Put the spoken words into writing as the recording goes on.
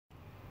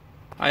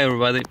Hi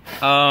everybody.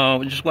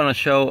 We just want to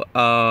show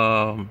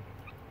a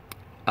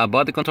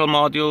body control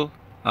module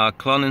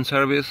cloning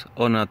service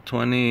on a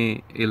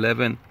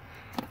 2011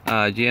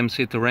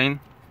 GMC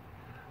Terrain.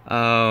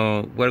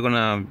 We're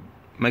gonna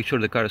make sure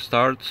the car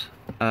starts,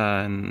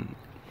 and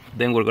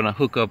then we're gonna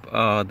hook up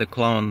the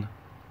clone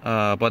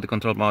body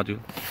control module.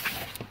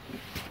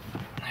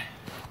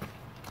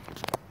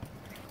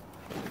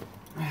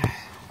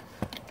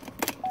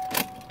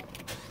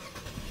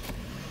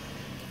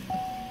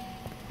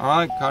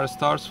 Alright, car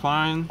starts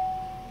fine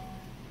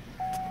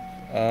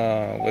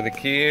with the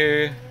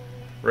key,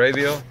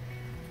 radio.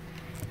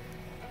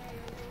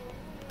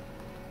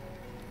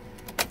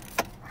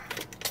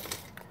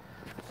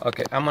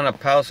 Okay, I'm gonna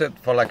pause it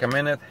for like a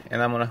minute,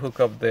 and I'm gonna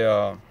hook up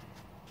the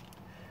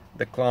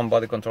clone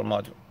body control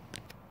module.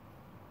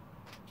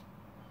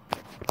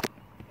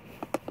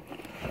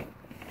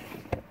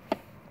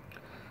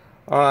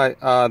 Alright,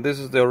 this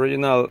is the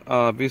original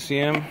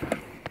VCM.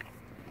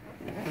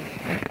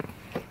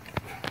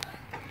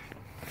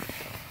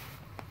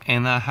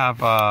 And I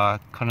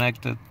have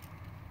connected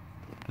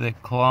the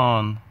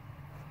clone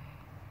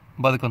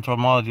body control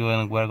module,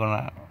 and we're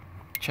gonna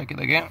check it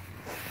again.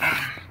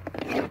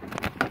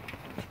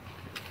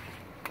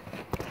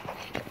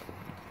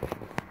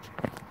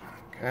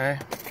 Okay.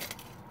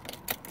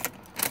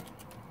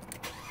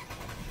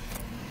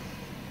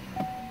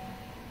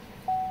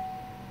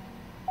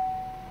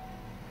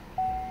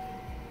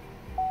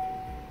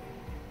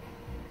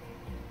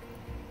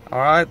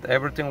 Alright,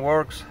 everything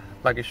works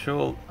like it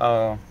should.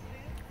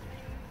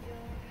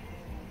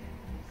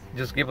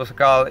 Just give us a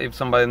call if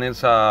somebody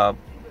needs a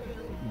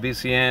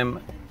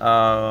VCM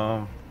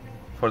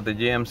for the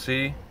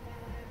GMC.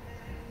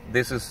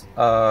 This is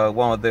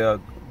one of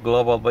the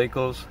global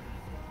vehicles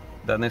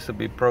that needs to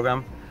be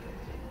programmed.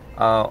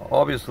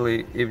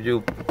 Obviously, if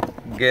you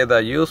get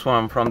a used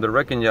one from the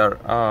wrecking yard,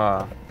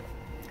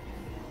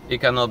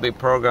 it cannot be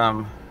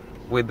programmed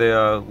with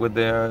the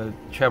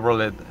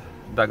Chevrolet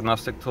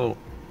diagnostic tool.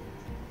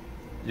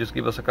 Just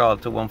give us a call,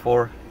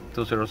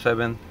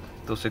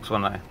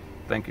 214-207-2619.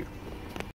 Thank you.